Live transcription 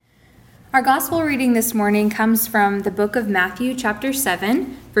Our gospel reading this morning comes from the book of Matthew, chapter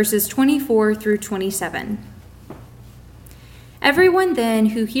 7, verses 24 through 27. Everyone then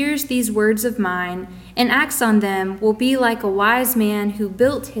who hears these words of mine and acts on them will be like a wise man who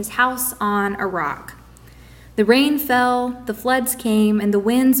built his house on a rock. The rain fell, the floods came, and the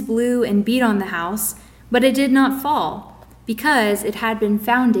winds blew and beat on the house, but it did not fall, because it had been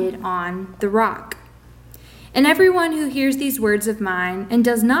founded on the rock. And everyone who hears these words of mine and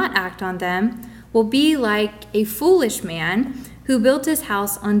does not act on them will be like a foolish man who built his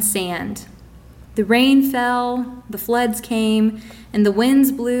house on sand. The rain fell, the floods came, and the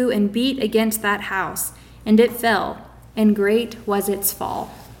winds blew and beat against that house, and it fell, and great was its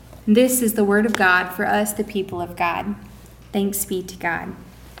fall. This is the word of God for us, the people of God. Thanks be to God.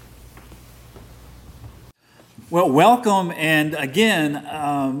 Well, welcome, and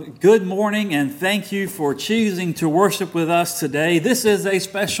again, good morning, and thank you for choosing to worship with us today. This is a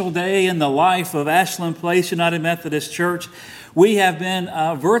special day in the life of Ashland Place United Methodist Church. We have been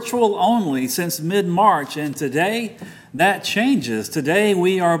virtual only since mid-March, and today that changes. Today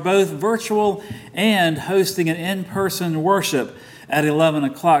we are both virtual and hosting an in-person worship at 11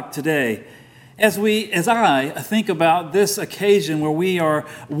 o'clock today. As I think about this occasion where we are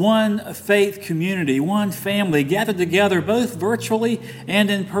one faith community, one family gathered together both virtually and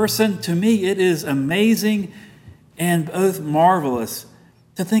in person, to me it is amazing and both marvelous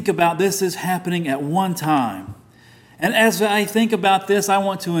to think about this is happening at one time. And as I think about this, I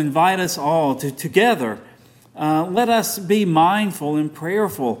want to invite us all to together, let us be mindful and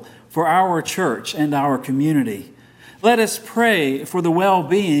prayerful for our church and our community. Let us pray for the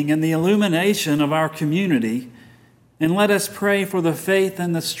well-being and the illumination of our community, and let us pray for the faith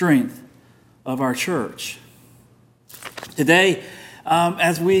and the strength of our church. Today,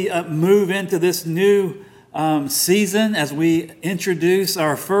 as we move into this new season, as we introduce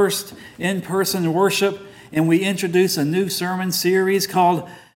our first in-person worship, and we introduce a new sermon series called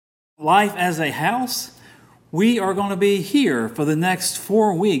Life as a House, we are going to be here for the next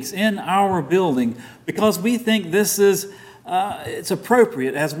 4 weeks in our building because we think this is it's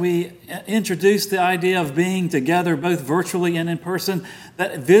appropriate as we introduce the idea of being together both virtually and in person,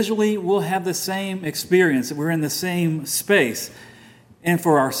 that visually we'll have the same experience, that we're in the same space. And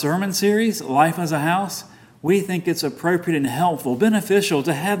for our sermon series, Life as a House, we think it's appropriate and helpful, beneficial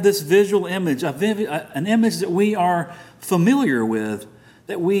to have this visual image, an image that we are familiar with,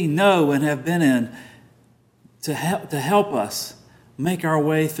 that we know and have been in, to help us make our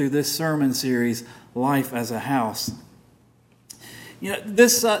way through this sermon series, Life as a House. You know,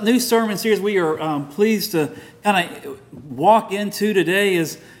 this new sermon series we are pleased to kind of walk into today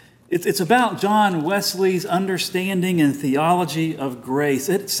it's about John Wesley's understanding and theology of grace.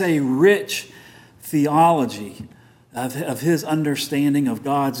 It's a rich theology of his understanding of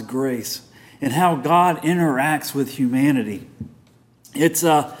God's grace and how God interacts with humanity. It's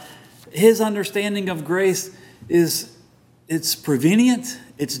his understanding of grace it's prevenient,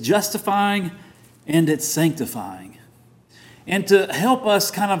 it's justifying, and it's sanctifying. And to help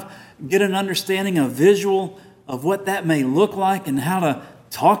us kind of get an understanding, a visual of what that may look like and how to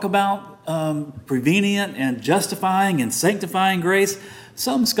talk about prevenient and justifying and sanctifying grace,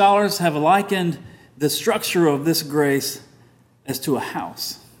 some scholars have likened the structure of this grace as to a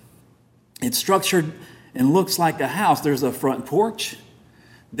house. It's structured and looks like a house. There's a front porch,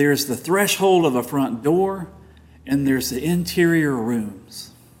 there's the threshold of a front door, and there's the interior rooms.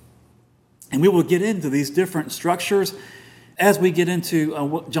 And we will get into these different structures as we get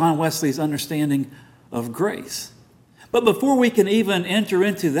into John Wesley's understanding of grace. But before we can even enter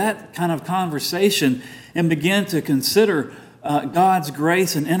into that kind of conversation and begin to consider God's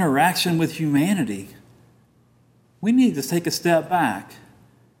grace and interaction with humanity, we need to take a step back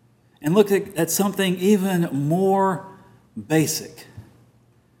and look at something even more basic.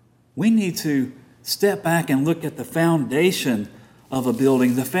 We need to step back and look at the foundation of a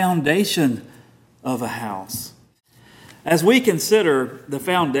building, the foundation of a house. As we consider the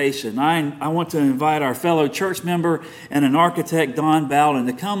foundation, I want to invite our fellow church member and an architect, Don Bowden,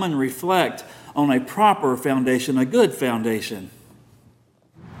 to come and reflect on a proper foundation, a good foundation.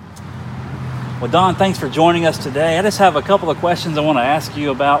 Well, Don, thanks for joining us today. I just have a couple of questions I want to ask you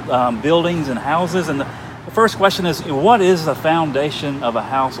about buildings and houses. And the first question is, what is the foundation of a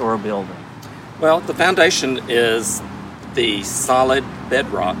house or a building? Well, the foundation is the solid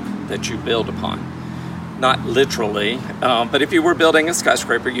bedrock that you build upon. Not literally, but if you were building a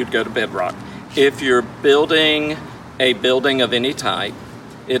skyscraper, you'd go to bedrock. If you're building a building of any type,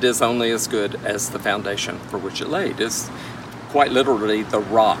 it is only as good as the foundation for which it laid. It's quite literally the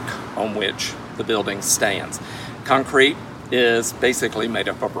rock on which the building stands. Concrete is basically made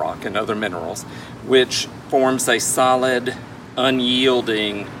up of rock and other minerals, which forms a solid,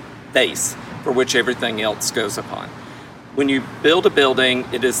 unyielding base for which everything else goes upon. When you build a building,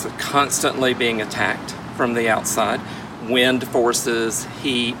 it is constantly being attacked from the outside. Wind forces,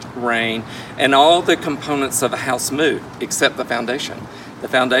 heat, rain, and all the components of a house move except the foundation. The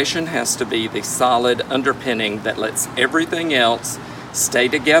foundation has to be the solid underpinning that lets everything else stay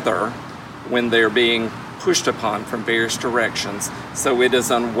together when they're being pushed upon from various directions, so it is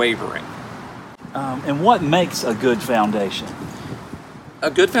unwavering. And what makes a good foundation?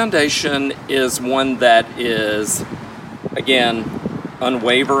 A good foundation is one that is, again,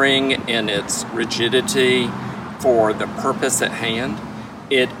 unwavering in its rigidity for the purpose at hand.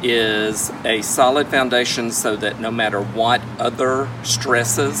 It is a solid foundation so that no matter what other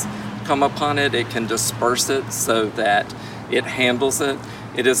stresses come upon it, it can disperse it so that it handles it.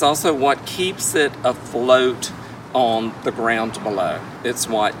 It is also what keeps it afloat on the ground below. It's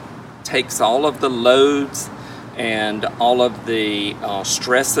what takes all of the loads and all of the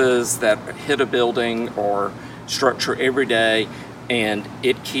stresses that hit a building or structure every day, and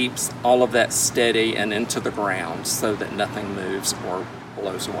it keeps all of that steady and into the ground so that nothing moves or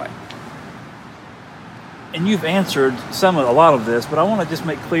blows away. And you've answered a lot of this, but I want to just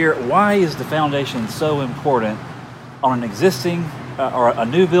make clear, why is the foundation so important on an existing or a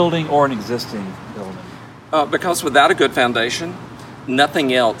new building or an existing building? Because without a good foundation,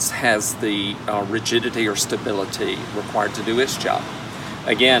 nothing else has the rigidity or stability required to do its job.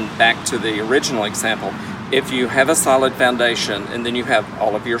 Again, back to the original example, if you have a solid foundation and then you have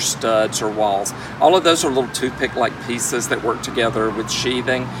all of your studs or walls, all of those are little toothpick-like pieces that work together with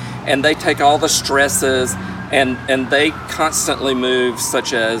sheathing, and they take all the stresses and they constantly move,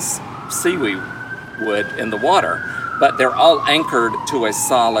 such as seaweed would in the water, but they're all anchored to a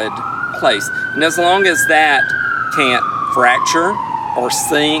solid place. And as long as that can't fracture or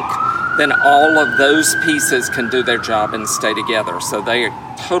sink, then all of those pieces can do their job and stay together. So they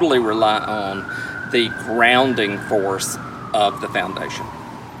totally rely on the grounding force of the foundation.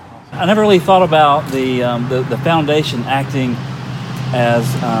 I never really thought about the foundation acting as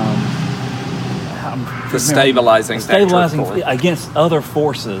the stabilizing factor against other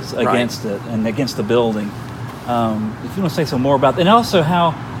forces against it and against the building. If you want to say some more about that, and also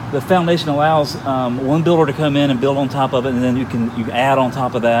how the foundation allows one builder to come in and build on top of it, and then you can add on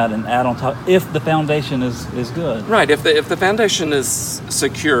top of that and add on top if the foundation is good. Right. If the foundation is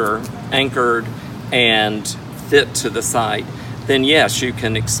secure, anchored, and fit to the site, then yes, you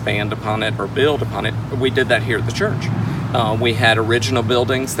can expand upon it or build upon it. We did that here at the church. We had original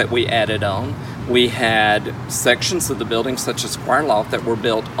buildings that we added on. We had sections of the building, such as choir loft, that were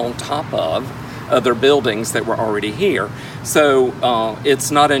built on top of other buildings that were already here. So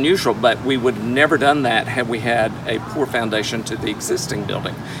it's not unusual, but we would have never done that had we had a poor foundation to the existing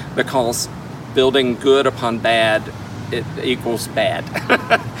building, because building good upon bad, it equals bad.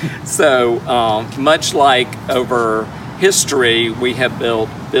 So much like over history, we have built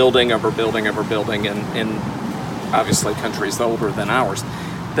building over building over building, and obviously countries older than ours,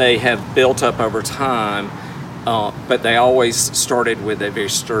 they have built up over time, but they always started with a very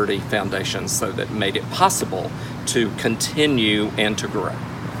sturdy foundation, so that made it possible to continue and to grow.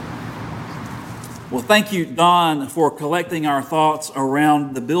 Well, thank you, Don, for collecting our thoughts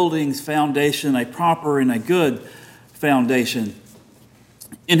around the building's foundation, a proper and a good foundation.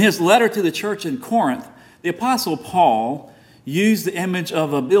 In his letter to the church in Corinth, the Apostle Paul used the image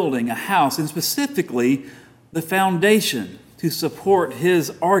of a building, a house, and specifically the foundation to support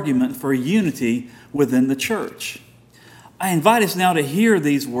his argument for unity within the church. I invite us now to hear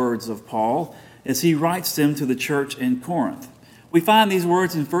these words of Paul as he writes them to the church in Corinth. We find these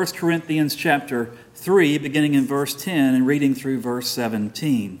words in 1 Corinthians chapter 3, beginning in verse 10 and reading through verse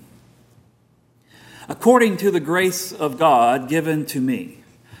 17. According to the grace of God given to me,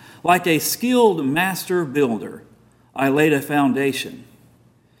 like a skilled master builder, I laid a foundation,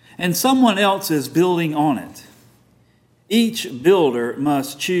 and someone else is building on it. Each builder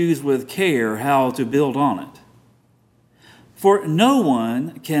must choose with care how to build on it. For no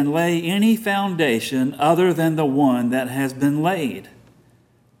one can lay any foundation other than the one that has been laid.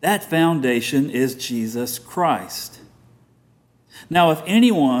 That foundation is Jesus Christ. Now, if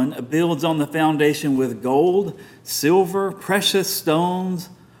anyone builds on the foundation with gold, silver, precious stones,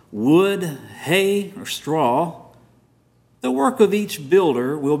 wood, hay, or straw, the work of each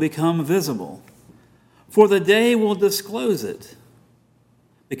builder will become visible, for the day will disclose it,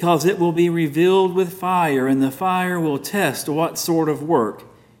 because it will be revealed with fire, and the fire will test what sort of work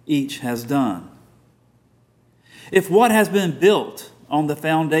each has done. If what has been built on the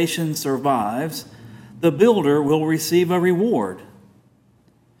foundation survives, the builder will receive a reward.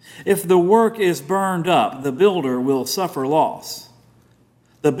 If the work is burned up, the builder will suffer loss.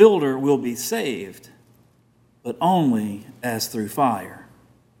 The builder will be saved, but only as through fire.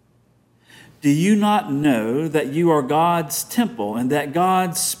 Do you not know that you are God's temple and that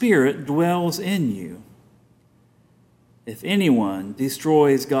God's Spirit dwells in you? If anyone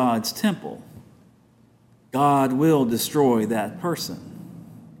destroys God's temple, God will destroy that person.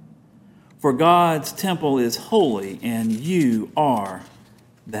 For God's temple is holy, and you are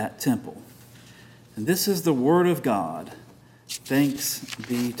that temple. And this is the word of God. Thanks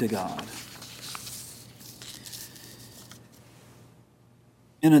be to God.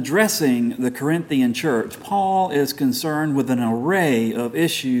 In addressing the Corinthian church, Paul is concerned with an array of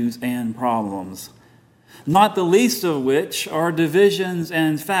issues and problems, not the least of which are divisions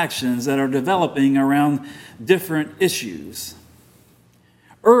and factions that are developing around different issues.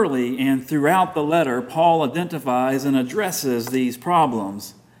 Early and throughout the letter, Paul identifies and addresses these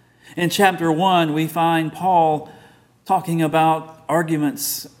problems. In chapter 1, we find Paul talking about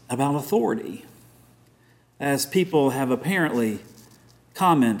arguments about authority, as people have apparently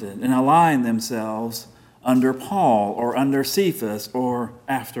commented and aligned themselves under Paul or under Cephas or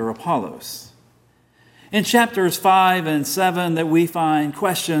after Apollos. In chapters 5 and 7 that we find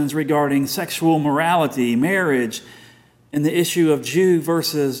questions regarding sexual morality, marriage, and the issue of Jew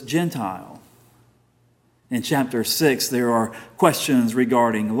versus Gentile. In chapter 6, there are questions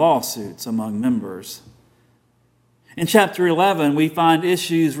regarding lawsuits among members. In chapter 11, we find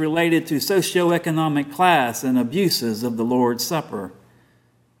issues related to socioeconomic class and abuses of the Lord's Supper.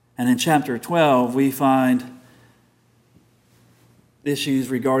 And in chapter 12, we find issues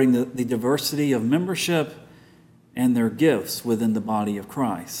regarding the diversity of membership and their gifts within the body of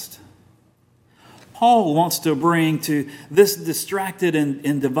Christ. Paul wants to bring to this distracted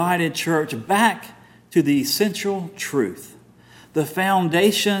and divided church back to the essential truth, the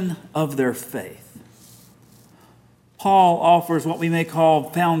foundation of their faith. Paul offers what we may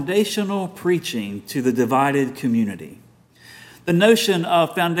call foundational preaching to the divided community. The notion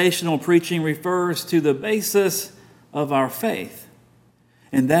of foundational preaching refers to the basis of our faith,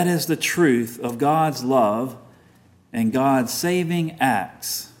 and that is the truth of God's love and God's saving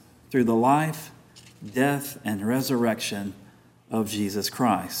acts through the life, death, and resurrection of Jesus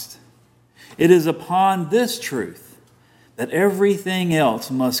Christ. It is upon this truth that everything else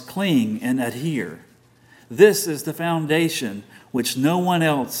must cling and adhere. This is the foundation which no one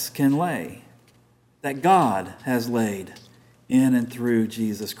else can lay, that God has laid in and through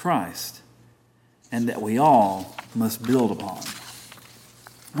Jesus Christ, and that we all must build upon.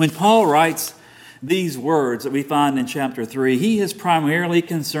 When Paul writes these words that we find in chapter 3, he is primarily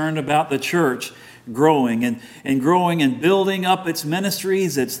concerned about the church growing and building up its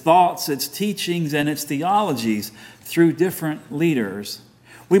ministries, its thoughts, its teachings, and its theologies through different leaders.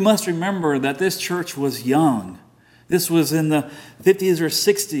 We must remember that this church was young. This was in the 50s or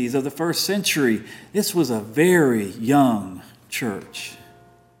 60s of the first century. This was a very young church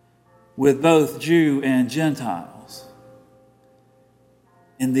with both Jew and Gentiles.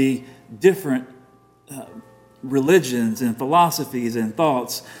 In the different religions and philosophies and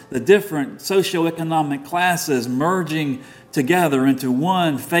thoughts, the different socioeconomic classes merging together into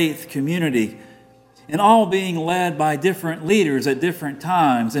one faith community, and all being led by different leaders at different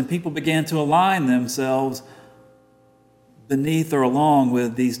times, and people began to align themselves beneath or along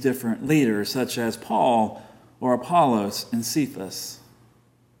with these different leaders, such as Paul or Apollos and Cephas.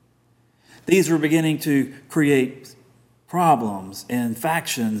 These were beginning to create problems and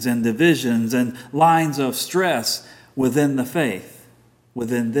factions and divisions and lines of stress within the faith,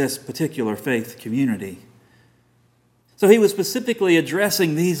 within this particular faith community. So he was specifically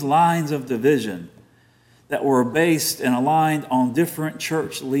addressing these lines of division that were based and aligned on different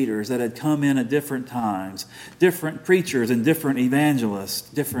church leaders that had come in at different times, different preachers and different evangelists,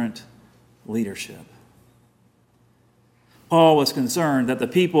 different leadership. Paul was concerned that the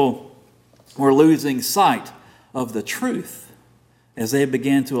people were losing sight of the truth as they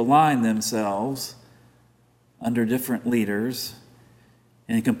began to align themselves under different leaders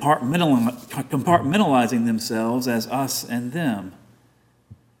and compartmentalizing themselves as us and them.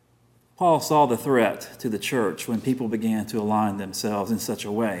 Paul saw the threat to the church when people began to align themselves in such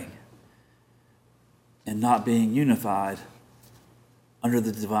a way and not being unified under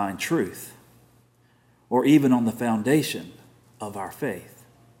the divine truth or even on the foundation of our faith.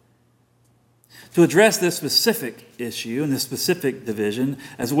 To address this specific issue and this specific division,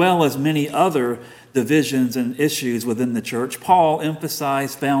 as well as many other divisions and issues within the church, Paul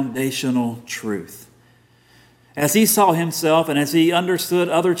emphasized foundational truth. As he saw himself and as he understood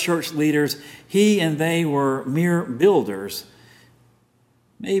other church leaders, he and they were mere builders,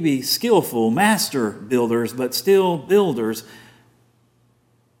 maybe skillful master builders, but still builders.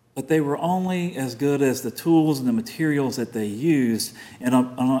 But they were only as good as the tools and the materials that they used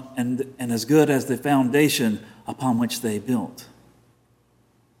and as good as the foundation upon which they built.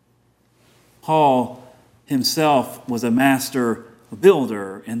 Paul himself was a master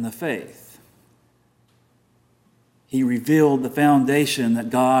builder in the faith. He revealed the foundation that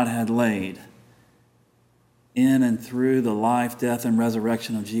God had laid in and through the life, death, and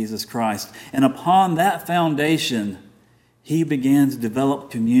resurrection of Jesus Christ. And upon that foundation, he began to develop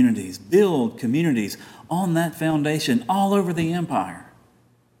communities, build communities on that foundation all over the empire.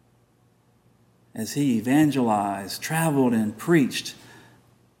 As he evangelized, traveled, and preached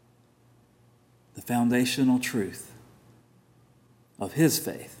the foundational truth of his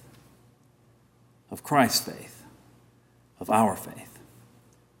faith, of Christ's faith, of our faith.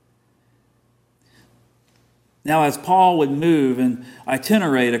 Now, as Paul would move and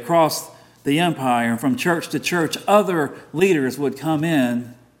itinerate across the empire and from church to church, other leaders would come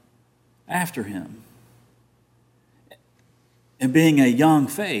in after him. And being a young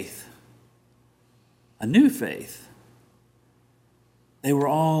faith, a new faith, they were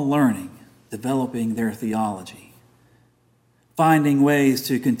all learning, developing their theology, finding ways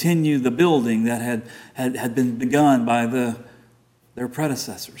to continue the building that had been begun by their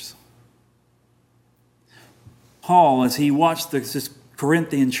predecessors. Paul, as he watched this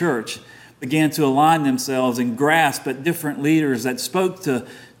Corinthian church, began to align themselves and grasp at different leaders that spoke to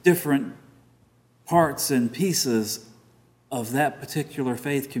different parts and pieces of that particular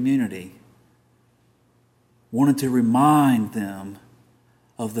faith community, wanted to remind them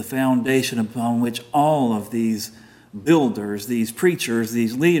of the foundation upon which all of these builders, these preachers,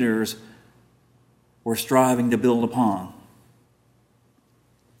 these leaders were striving to build upon.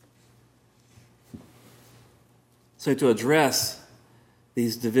 So to address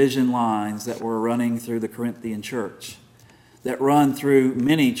these division lines that were running through the Corinthian church, that run through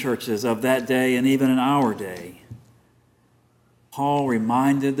many churches of that day and even in our day, Paul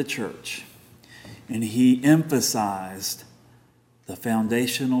reminded the church and he emphasized the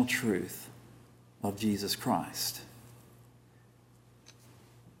foundational truth of Jesus Christ.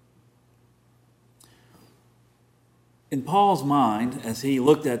 In Paul's mind, as he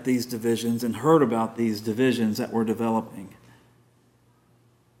looked at these divisions and heard about these divisions that were developing,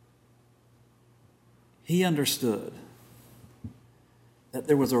 he understood that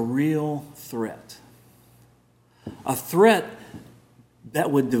there was a real threat. A threat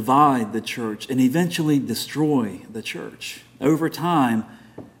that would divide the church and eventually destroy the church over time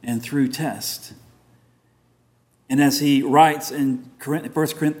and through test. And as he writes in 1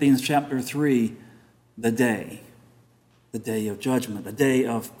 Corinthians chapter 3, the day of judgment, the day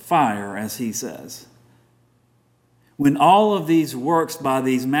of fire, as he says. When all of these works by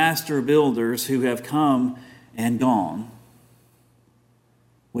these master builders who have come and gone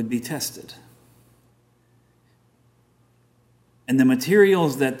would be tested. And the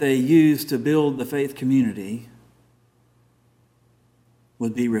materials that they used to build the faith community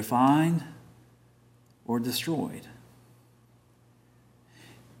would be refined or destroyed.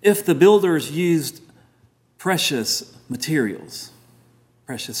 If the builders used precious materials,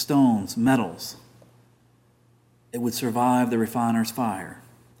 precious stones, metals, it would survive the refiner's fire.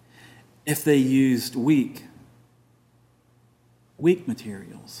 If they used weak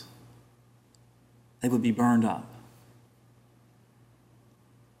materials, they would be burned up.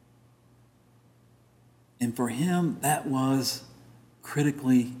 And for him, that was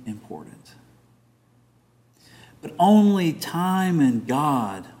critically important. But only time and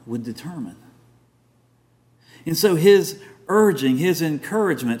God would determine. And so his urging, his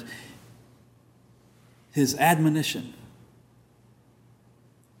encouragement, his admonition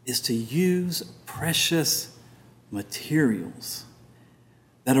is to use precious materials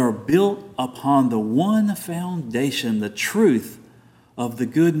that are built upon the one foundation, the truth of the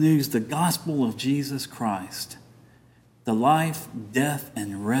good news, the gospel of Jesus Christ, the life, death,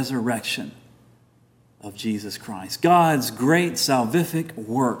 and resurrection of Jesus Christ, God's great salvific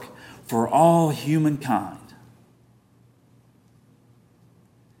work for all humankind.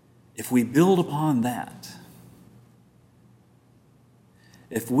 If we build upon that,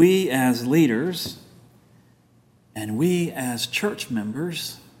 if we as leaders and we as church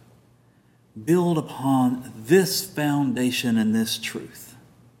members build upon this foundation and this truth,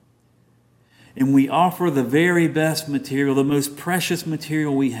 and we offer the very best material, the most precious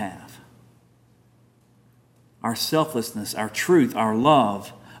material we have, our selflessness, our truth, our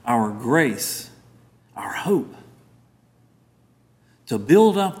love, our grace, our hope, to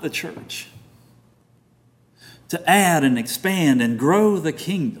build up the church, to add and expand and grow the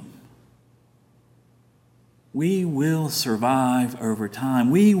kingdom, we will survive over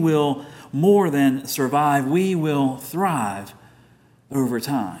time. We will more than survive. We will thrive over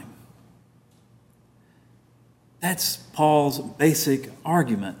time. That's Paul's basic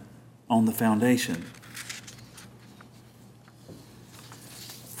argument on the foundation.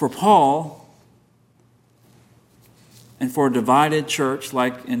 For Paul, and for a divided church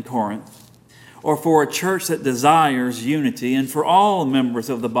like in Corinth, or for a church that desires unity, and for all members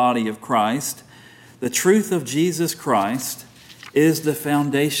of the body of Christ, the truth of Jesus Christ is the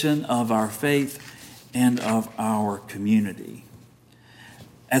foundation of our faith and of our community.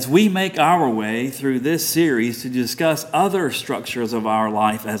 As we make our way through this series to discuss other structures of our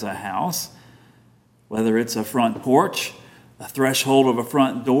life as a house, whether it's a front porch, a threshold of a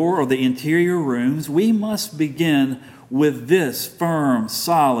front door, or the interior rooms, we must begin with this firm,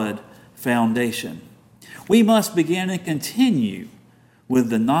 solid foundation. We must begin and continue with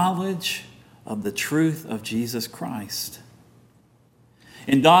the knowledge of the truth of Jesus Christ.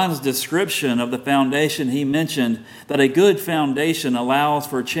 In Don's description of the foundation, he mentioned that a good foundation allows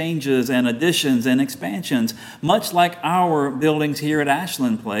for changes and additions and expansions. Much like our buildings here at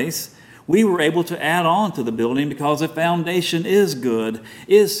Ashland Place, we were able to add on to the building because the foundation is good,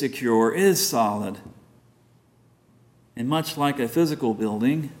 is secure, is solid. And much like a physical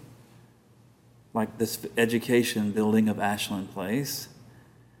building, like this education building of Ashland Place,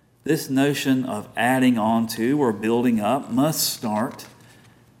 this notion of adding on to or building up must start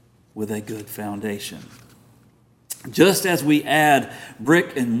with a good foundation. Just as we add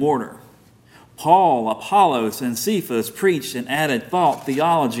brick and mortar, Paul, Apollos, and Cephas preached and added thought,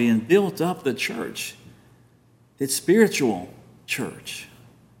 theology, and built up the church. It's spiritual church.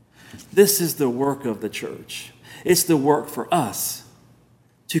 This is the work of the church. It's the work for us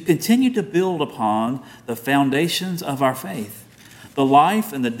to continue to build upon the foundations of our faith, the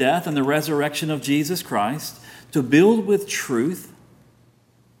life and the death and the resurrection of Jesus Christ, to build with truth.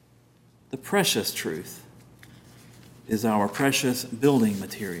 The precious truth is our precious building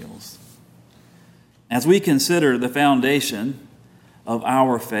materials. As we consider the foundation of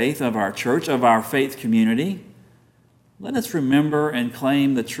our faith, of our church, of our faith community, let us remember and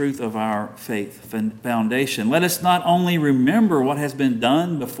claim the truth of our faith foundation. Let us not only remember what has been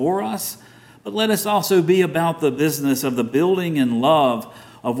done before us, but let us also be about the business of the building and love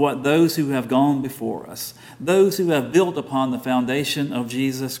of what those who have gone before us, those who have built upon the foundation of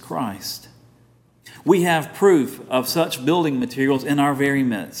Jesus Christ. We have proof of such building materials in our very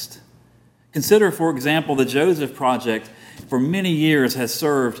midst. Consider, for example, the Joseph Project for many years has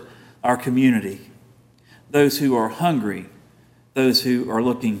served our community, those who are hungry, those who are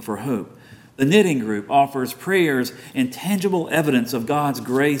looking for hope. The Knitting Group offers prayers and tangible evidence of God's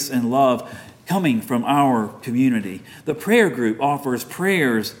grace and love coming from our community. The Prayer Group offers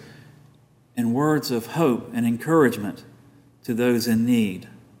prayers and words of hope and encouragement to those in need,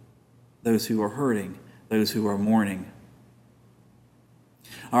 those who are hurting, those who are mourning.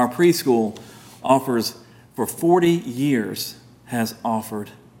 Our preschool offers, for 40 years, has offered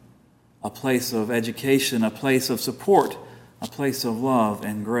a place of education, a place of support, a place of love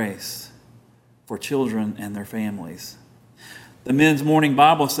and grace for children and their families. The Men's Morning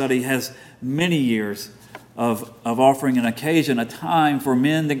Bible Study has many years of offering an occasion, a time for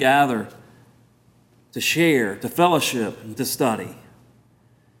men to gather, to share, to fellowship, and to study.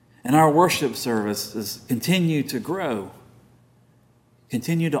 And our worship services continue to grow,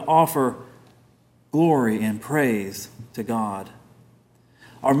 continue to offer glory and praise to God.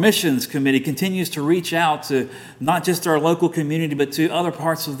 Our missions committee continues to reach out to not just our local community, but to other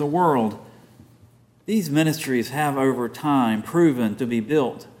parts of the world. These ministries have over time proven to be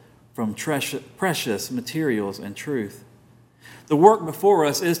built from precious materials and truth. The work before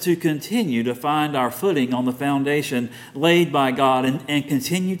us is to continue to find our footing on the foundation laid by God and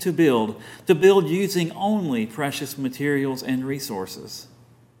continue to build using only precious materials and resources.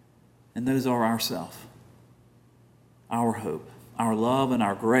 And those are ourselves, our hope, our love and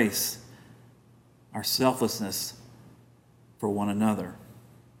our grace, our selflessness for one another.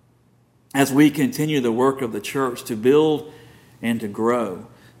 As we continue the work of the church to build and to grow,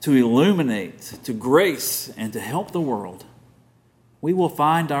 to illuminate, to grace, and to help the world, we will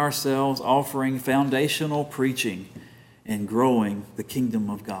find ourselves offering foundational preaching and growing the kingdom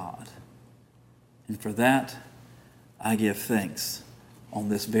of God. And for that, I give thanks on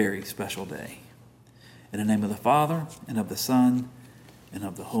this very special day. In the name of the Father, and of the Son, and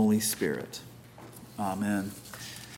of the Holy Spirit. Amen.